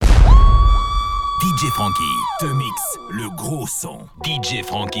DJ Franky te mixe le gros son. DJ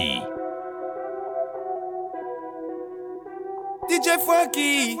Franky. DJ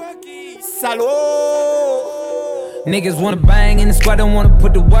Franky, salaud. Niggas wanna bang in the squad, don't wanna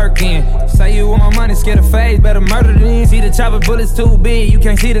put the work in. Say you want my money, scared of face, better murder than. See the chopper bullets too big, you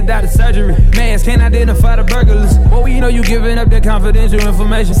can't see the doctor's surgery. Mask can't identify the burglars. Boy, you know you giving up that confidential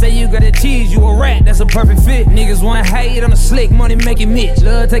information. Say you got that cheese, you a rat, that's a perfect fit. Niggas want hate on the slick, money making Mitch.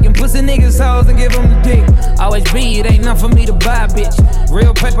 Love taking pussy niggas' hoes and give them the dick. Always be, it ain't nothing for me to buy, bitch.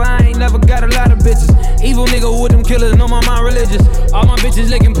 Real paper, I ain't never got a lot of bitches. Evil nigga with them killers, know my mind religious. All my bitches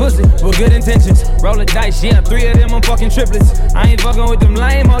licking pussy with good intentions. Rollin' dice, yeah, 3 of them I'm fucking triplets. I ain't fucking with them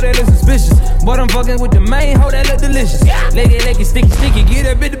lame, ho, that look suspicious. But I'm fucking with the main, ho, that look delicious. Lick it, sticky, get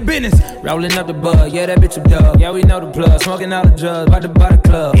that bitch to business. Rollin' up the bug, yeah, that bitch a dub. Yeah, we know the plug, smoking all the drugs, about to buy the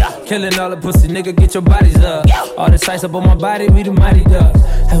club. Killing all the pussy, nigga, get your bodies up. All the sights up on my body, we the mighty ducks.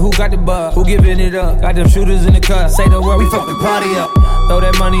 Hey, who got the bug? Who giving it up? Got them shooters in the car. Say the word, we fuck the party up. Throw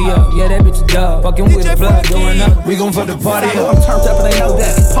that money up, yeah, that bitch a dub. Fucking with the blood going up, we gon' fuck the party up. I'm turned up and they know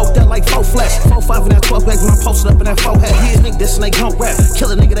that. Poked up like 4 flash. 4-5 in that 12 bags when I'm posted up in that 4 hat. Yeah, nigga, this and they gon' rap.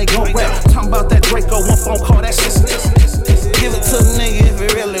 Kill a nigga, they gon' rap. Talking about that Draco, one phone call, that shit's give it to the nigga if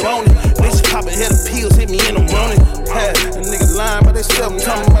it really want it. Bitch, poppin' head of pills, hit me in the morning. Hey, the niggas lying, but they still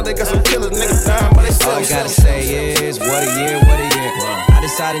talking about they got some killers, niggas dying, but they still. All you gotta say is, what a year, what a year. I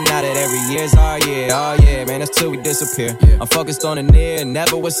decided now that every year's our year. Oh yeah, man, that's till we disappear. I'm focused on the near,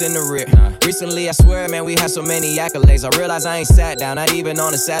 never what's in the rear. Recently, I swear, man, we had so many accolades. I realize I ain't sat down, not even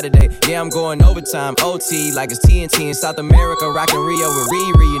on a Saturday. Yeah, I'm going overtime, OT, like it's TNT in South America, rockin' Rio with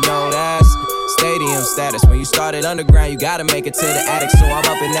Riri, you know that's stadium status. When you started underground, you gotta make it to the attic, so I'm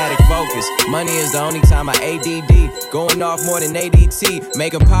up in attic focus. Money is the only time I ADD, going off more than ADT,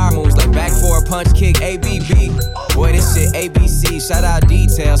 making power moves like back for a punch kick, ABB. Boy, this shit ABC, shout out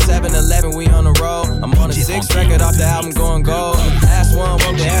Detail, 7-Eleven, we on the road. I'm on the 6th record off the album going gold. Last one,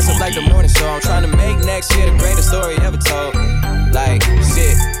 woke the ass up like the morning show. I'm trying to make next year the greatest story ever told. Like,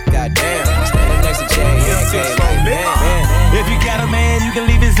 shit, goddamn, standing next to J.N.K. like, man. If you got a man, you can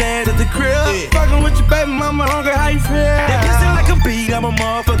leave his ass at the crib. Fucking with your baby mama, hungry, how you feel? If you sound like a beat, I'm a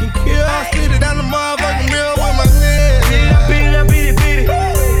motherfucking kill. I spit it down the motherfucking mill with my head. I beat it.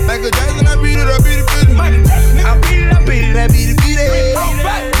 Michael Jackson, I beat it. I beat it.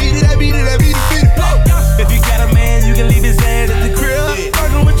 If you got a man, you can leave his ass at the crib.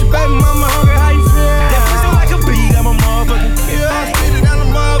 Fucking with your baby mama, hungry, how you feel? If you sound like a beat, I'm a motherfucking kill. I spit it down the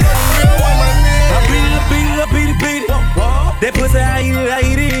motherfucking mill with my head. I beat it. That pussy, I eat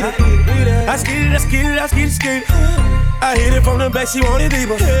it. I skid it. I hit it from the back, she want it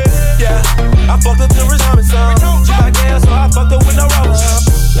deeper. Yeah, I fucked up to Rich Robinson. She like gas, so I fucked up with no rubber.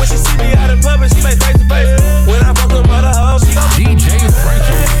 When she see me out in public, she make face to face. When I fucked up mother hoe, she gon' DJ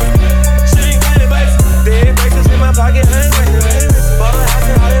Franky. She ain't got it, baby. Dead braces in my pocket, I ain't wasting it. Bought a house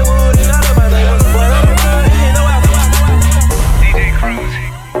in Hollywood and I love my niggas. But I'm a girl, ain't no out. DJ Cruz.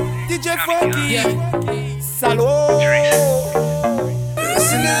 DJ Franky. Salaud.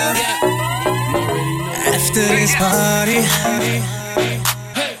 Listen up. After this party,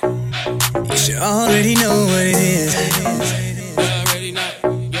 you should already know what it is.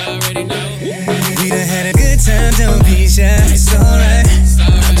 We done had a good time, don't be shy, it's alright.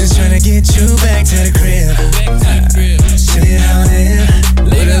 I'm just tryna get you back to the crib. Show you how I am.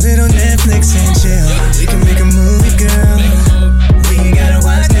 Put a little Netflix and chill. We can make a movie, girl. We ain't gotta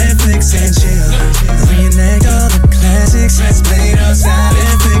watch Netflix and chill. Reenact all the classics. Let's play it outside.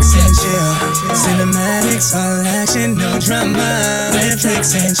 Netflix and chill. Cinematics, all action, no drama.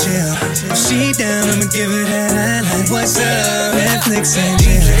 Netflix and chill. If she down, I'ma give her that I like. What's up? Netflix and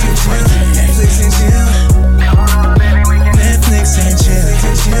chill. Netflix and chill. Netflix and chill.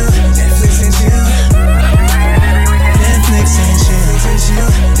 Netflix and chill. Netflix and chill.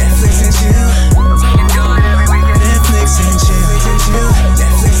 Netflix and chill. Netflix and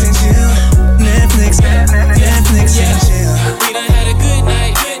chill. Netflix and chill. Netflix and chill. We done had a good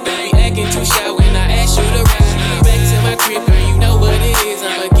night. Don't be acting too shy when I ask you to ride me back to my crib, girl. You know what it is.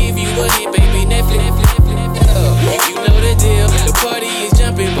 I'ma give you a hit, baby. Netflix. You know the deal. The party is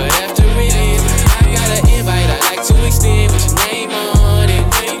jumping, but after it is, I got an invite I like to extend with your name on it.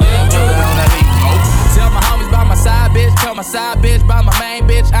 Tell my homies about my side bitch, tell my side bitch about my main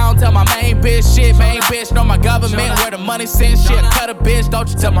bitch. I don't tell my main bitch shit. Main bitch know my government, where the money sends shit. Cut a bitch, don't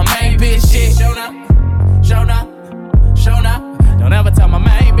you tell my main bitch shit. Show now. Don't ever tell my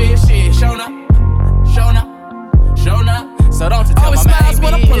main bitch shit. Show now. So don't you tell always my main bitch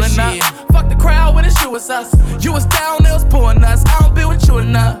when I'm pulling shit. Up. Fuck the crowd when it's you, it's us. You was down, they was pulling us. I don't be with you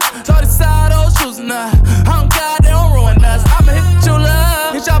enough. Told this side, those shoes enough. I'm God, they don't ruin us. I'ma hit you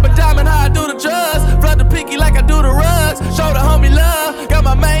love. Hit y'all a diamond, how I do the drugs.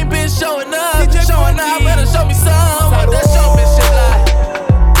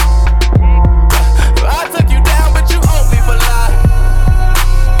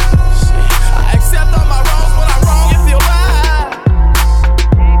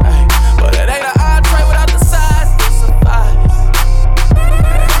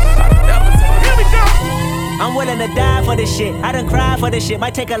 this shit.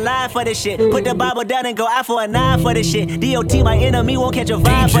 Might take a line for this shit. Put the Bible down and go out for a 9 for this shit. DOT, my enemy, won't catch a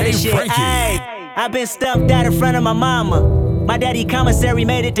vibe for this shit. Ayy, I been stumped out in front of my mama. My daddy commissary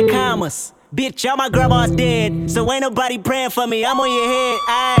made it to commas. Bitch, all my grandma's dead, so ain't nobody praying for me. I'm on your head,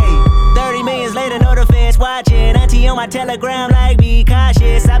 ayy. 30 millions later, know the feds watching. Auntie on my telegram like be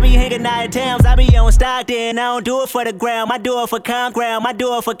cautious. I be hanging out at Tams, I be on Stockton. I don't do it for the gram, I do it for congram. I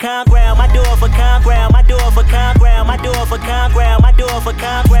do it for congram, I do it for congram. I do it for congram, I do it for congram. I do it for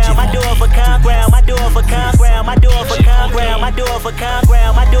congram, I do it for congram. I do it for congram, I do it for congram. I do it for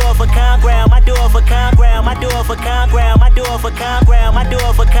congram, I do it for congram. I do it for congram, I do it for congram. I do it for congram, I do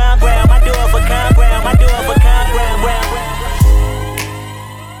it for congram. I do it for congram, I do it for congram.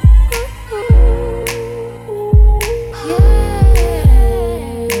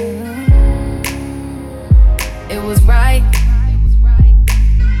 It was right,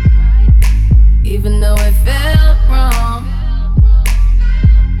 even though it felt wrong.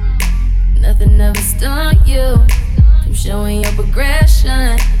 Nothing ever stopped you from showing your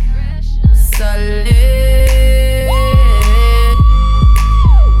progression. Solid,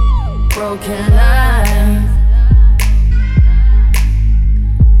 broken line,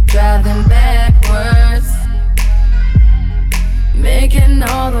 driving backwards, making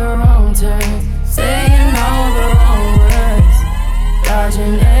all the wrong turns, saying all the wrong words,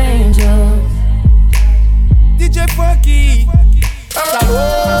 dodging angels. DJ Funky.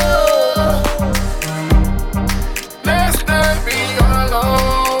 Let's not be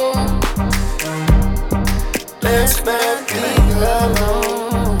alone. Let's not be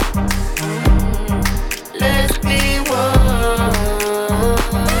alone. Let's be one.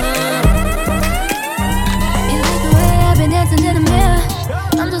 You like the way I've been dancing in the mirror.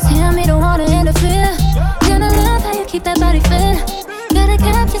 I'm just here, me don't wanna interfere. Gonna love how you keep that body fit. Got a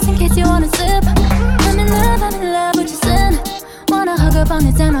cap just in case you wanna sip. I'm in love with your sin. Wanna hug up on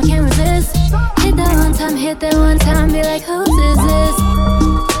the time, I can't resist. Hit that one time, be like, whose is this?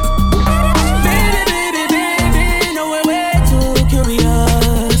 Baby, no way too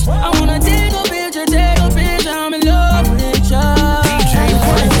curious. I wanna take a picture, I'm in love with you.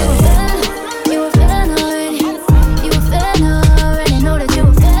 You a fan already, you a fan already. Know that you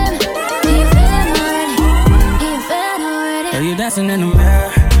a fan, you a fan already, you a fan already. Are you dancing in the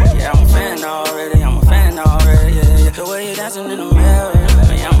mirror? Yeah, I'm a fan already, I'm a fan already, yeah. The way you dancing in the mirror,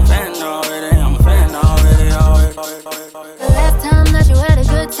 yeah, I'm a fan already, I'm a fan already. The last time that you had a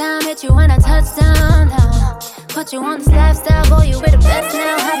good time, hit you when I touched down now. Put you on this lifestyle, boy, you with the best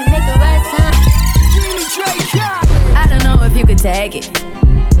now. How you make the right time? I don't know if you could take it.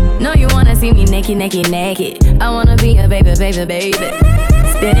 No, you wanna see me naked. I wanna be a baby.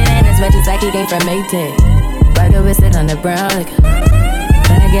 Spinning in his red just like he came from Maytag. Rocket with it on the brown liquor.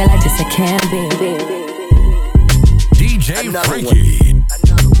 When I get like this, I can't be. DJ Frankie.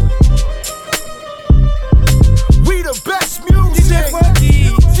 We the best music.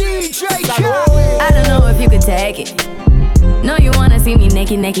 DJ I don't know if you could take it. No, you wanna see me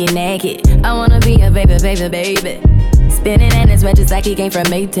naked. I wanna be a baby. Spinning in his red just like he came from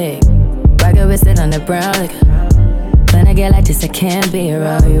Maytag. Rocket with it on the brown liquor. When I get like this, I can't be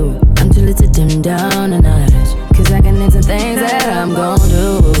around you. I'm too little to dim down a notch. Cause I can into things that I'm gon'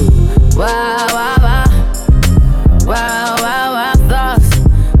 do. Wow, wow, wow. Wow, wow, wow, thoughts.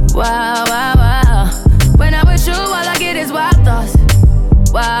 Wow, wow, wow. When I'm with you, all I get is wild thoughts.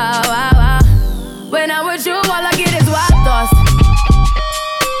 Wow, wow, wow. When I'm with you, all I get is wild thoughts.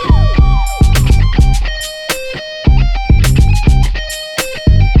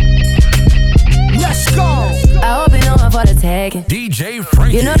 Let's go. I hope you know I'm for the tagging. DJ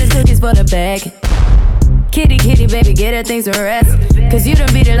Frankie. You know this cookie's for the bag. Kitty, baby, get her things to rest. Cause you done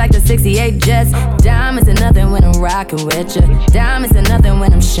beat it like the 68 Jets. Diamonds are nothing when I'm rockin' with ya. Diamonds are nothing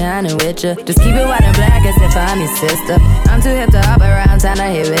when I'm shining with ya. Just keep it white and black as if I'm your sister. I'm too hip to hop around, time to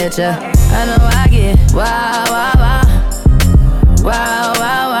hit with ya. I know I get wow, wow, wow. Wow,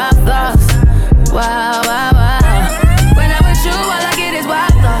 wow, wow, thoughts. Wow, wow, wow. When I'm with you, all I get is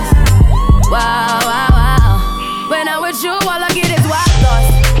wild thoughts. Wow, wow, wow. When I'm with you, all I get is wild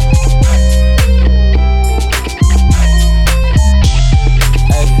thoughts.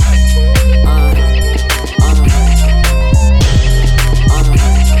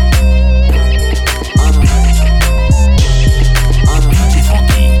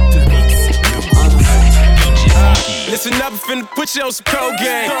 Listen up, I'm finna put you on some cold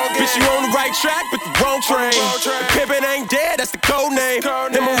game. Bitch, you on the right track, but the wrong train. Pimpin' ain't dead, that's the code name.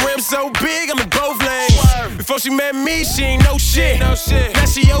 And my rim so big, I'm in both lanes. Before she met me, she ain't no shit. Now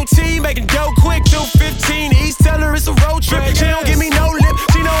she OT, making dough quick. 215 East, tell her it's a road trip. She don't give me no lip,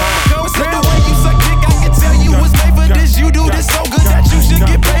 she know how to go. So the way you suck dick, I can tell you was made for this. You do this so good that you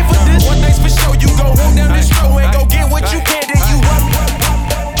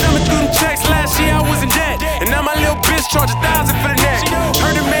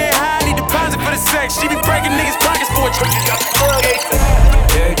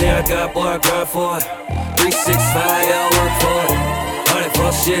up, boy, I grind for it. 365, yeah, I work for it. 100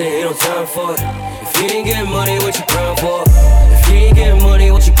 for shit, ain't no time for it. If you ain't getting money, what you grind for? If you ain't getting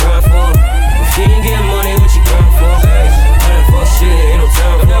money, what you grind for? If you ain't getting money, what you grind for? 100 for shit, ain't no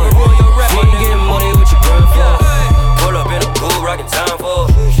time for it. If you ain't getting money, what you grind for? Pull up in a pool, rockin' time for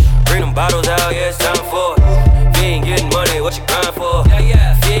it. Bring them bottles out, yeah, it's time for it. If you ain't getting money, what you grind for?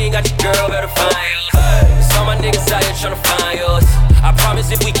 If you ain't got your girl, better find yours. It's all my niggas out here tryna find yours. I promise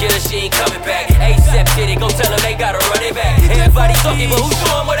if we kill her, she ain't coming back. ASAP did it, go tell her they gotta run it back. Everybody talking, but who's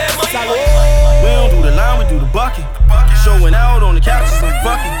showing where that money went? We don't do the line, we do the bucket. Showing out on the couches, I'm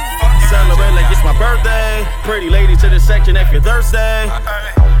fucking. Celebrate like it's my birthday. Pretty lady to the section if you're thirsty.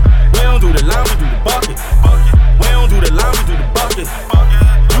 We don't do the line, we do the bucket. We don't do the line, we do the bucket.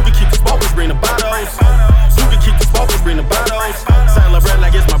 You can keep the smokers, bring the bottles. You can keep the smokers, bring the bottles. Celebrate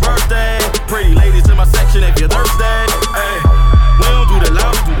like it's my birthday. Pretty ladies in my section if you're thirsty. Hey, we don't do the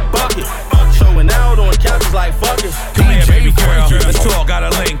line, we do the bucket. Showing out on the couches like fuck it. Come here, baby girl, let's talk, gotta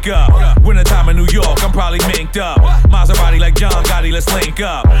link up. Wintertime in New York, I'm probably minked up. Maserati like John Gotti, let's link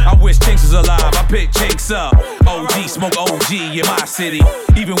up. I wish Chinks was alive, I pick Chinks up. OG, smoke OG in my city.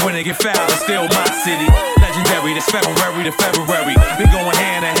 Even when it get foul, it's still my city. Legendary, this February to February. Been going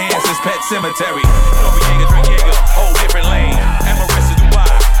hand in hand since Pet Cemetery. Noriega, drink Jaeger, whole different lane. Emirates to Dubai,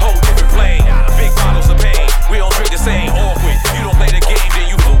 whole different plane. Big bottles of pain, we don't drink the same. Awkward, you don't play the game, then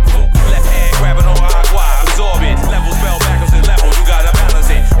you fool. Left hand grabbing on agua, absorb it. Levels, bell backers and levels, you gotta balance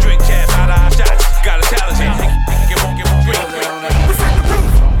it. Drink cash, out of shots, gotta challenge it. Get on, drink. We set the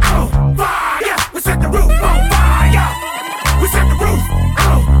roof on fire. We set the roof on fire. We set the roof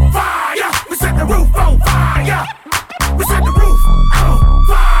on fire. We set the roof on fire. We set the roof on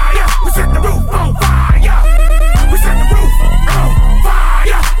fire. We set the roof on fire. We set the roof on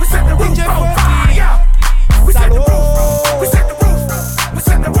fire. We set the roof on fire. We set the roof. We set the roof. We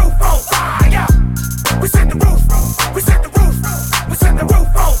set the roof on fire. We set the roof. We set the roof. We set the roof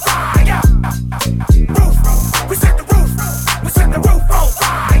on fire. Roof. We set the roof. We set the roof on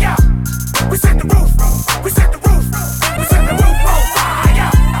fire. We set the roof. We set the roof. We set the roof on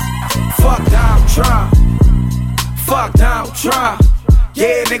fire. Fuck Donald Trump. Fuck Donald Trump.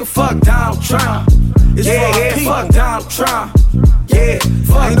 Yeah, nigga, fuck Donald Trump. Yeah, fuck Donald Trump. Yeah,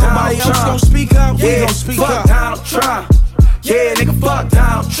 fuck Donald Trump. Else gon' speak up. Yeah, fuck Donald Trump. Yeah, nigga, fuck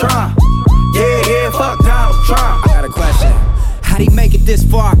Donald Trump. Yeah, fuck Donald Trump. I got a question. How'd he make it this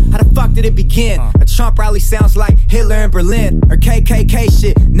far? How the fuck did it begin? A Trump rally sounds like Hitler in Berlin or KKK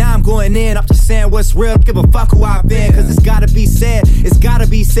shit. Now I'm going in, I'm just saying what's real. Give a fuck who I've been, cause it's gotta be said. It's gotta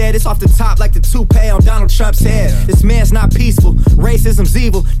be said, it's off the top like the toupee on Donald Trump's head. This man's not peaceful, racism's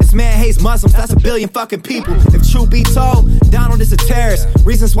evil. This man hates Muslims, that's a billion fucking people. If truth be told, Donald is a terrorist.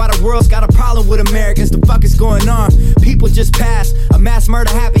 Reasons why the world's got a problem with Americans. The fuck is going on? People just passed, a mass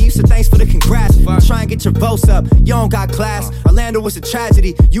murder happened. You said thanks for the congrats. Try and get your votes up, you don't got class. Orlando was a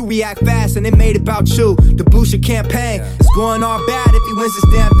tragedy, you react fast and it made it about you. The boost your campaign, it's going all bad if he wins this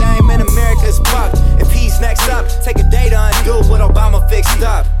damn thing. Man, America is fucked. If he's next up, take a day to undo what Obama fixed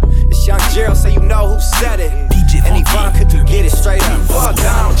up. It's Young Gerald, so you know who said it. And Ivanka to get it straight up. Fuck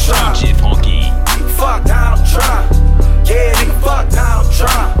Donald Trump. Fuck Donald Trump. Yeah, nigga, fuck Donald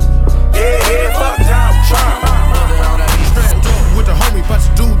Trump. Yeah, fuck Donald Trump. Strapped up with the homie, about to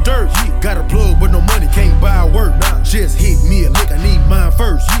do dirt. Got a plug, but no money, can't buy work. Just hit me a lick, I need mine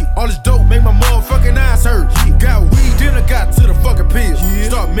first. All this dope make my motherfucking eyes hurt. Got weed, then I got to the fucking pills.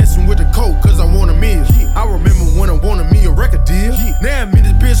 Start messing with the coke, cause I want a meal. I remember when I wanted me a record deal. Now I'm in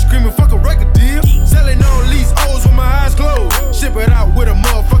this bitch screaming, fuck a record deal. Selling all these O's with my eyes closed. Ship it out with a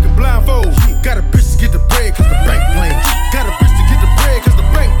motherfucking blindfold. Got a bitch to get the bread, cause the bank playing. Got a bitch to get the bread, cause the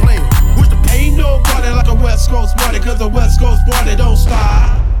bank playing. Ain't nobody like a West Coast party, cause the West Coast party don't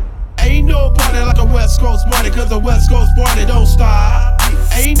stop. Ain't nobody like a West Coast party, cause the West Coast party don't stop.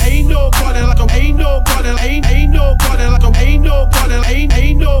 Ain't nobody like a ain't nobody like a ain't nobody like a ain't nobody like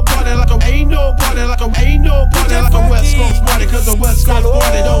a West Coast party, cause the West Coast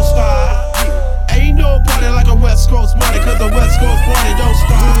party don't stop. Ain't nobody like a West Coast party, cause the West Coast party don't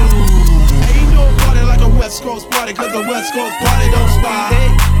stop. Ain't nobody like a West Coast party, cause the West Coast party don't stop.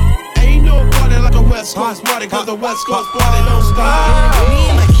 Ain't nobody like a West Coast party, cause the West Coast party don't stop. Me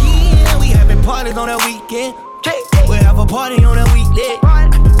and my kid, we having parties on the weekend. We have a party on a weekday.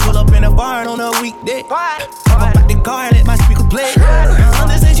 Pull up in a barn on a weekday. Hop up out the car and let my speaker play.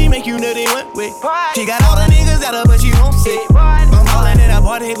 Understand she make you nutty one way. She got all the niggas out of but she won't sit. I'm ballin' in a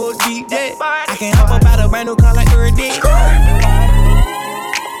party, go deep day. I can hop up out a brand new car like every day.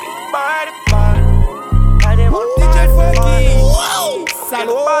 Whoa!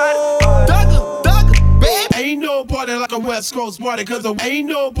 Dugger, babe. Ain't no no party like a West Coast party, cause there ain't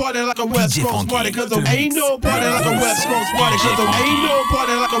no party like a West Coast party, cause there ain't no party like a West Coast party, cause there ain't no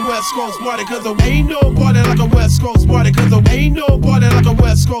party like a West Coast party, cause there ain't no party like a West Coast party, cause there ain't no party like a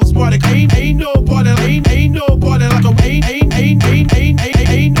West Coast party, ain't no party, ain't no party like a ain't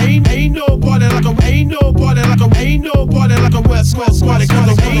no party like a ain't no party like a ain't no party like a West Coast party,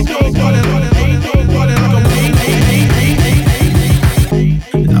 cause there ain't no party like a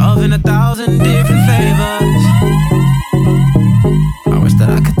love in 1,000 different flavors. I wish that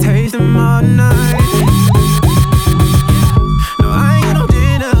I could taste them all night. No, I ain't got no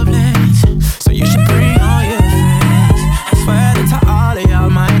dinner plans, so you should bring all your friends. I swear that to all of y'all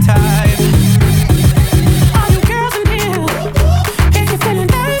my type. All you girls in here, if you're feeling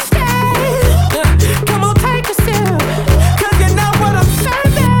thirsty, come on take a sip, cause you know what I'm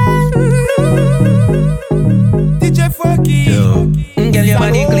serving. DJ Frankie, girl your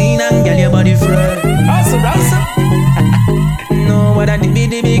body clean and girl your body fresh. Rasa. No, what I did me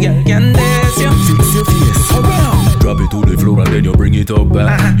girl can dance you. Fix your face around. Drop it to the floor and then you bring it up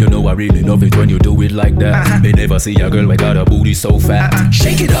back. You know I really love it when you do it like that. May never see a girl with got a booty so fat.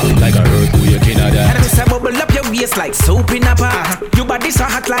 Shake it up like a earthquake in a that. And I say bubble up your waist like soap in a pot. Your body so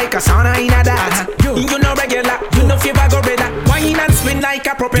hot like a sauna in a that. You know regular, you know fever go redder. Wine and spin like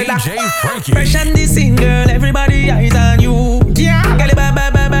a propeller. DJ Frankie. Fresh and this in girl, everybody eyes on you. Yeah, girl, bye.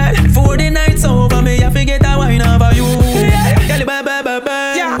 For the night's over, me I forget a wine over you. Girl, bye.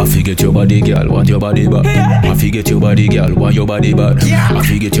 Yeah. I forget your body, girl, want your body back. I forget your body, girl, want your body bad. I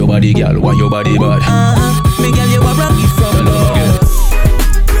forget your body, girl, want your body bad. Me girl, you a rock me from love.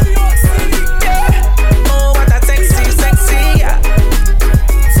 Oh, what a sexy, yeah.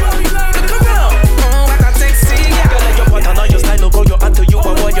 Look around, oh, what a sexy, yeah. Girl, like your pattern on your style, look how you add to you.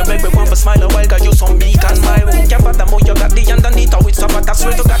 But boy, you make me want to smile a while, got you some meat and smile. Can't fathom how you got the underneath, how it's up, but I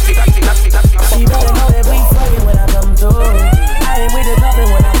swear to God, she better know that we fucking when I come through. I ain't with the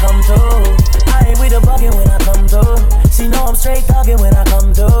talking when I come through. I ain't with the bugging when I come through. She know I'm straight talking when I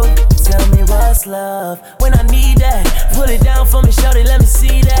come through. Tell me what's love when I need that. Put it down for me, shorty, let me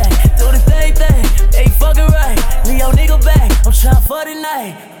see that. Do the thing, hey fucking right. Leave your nigga back, I'm trying for the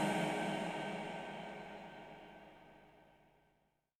night.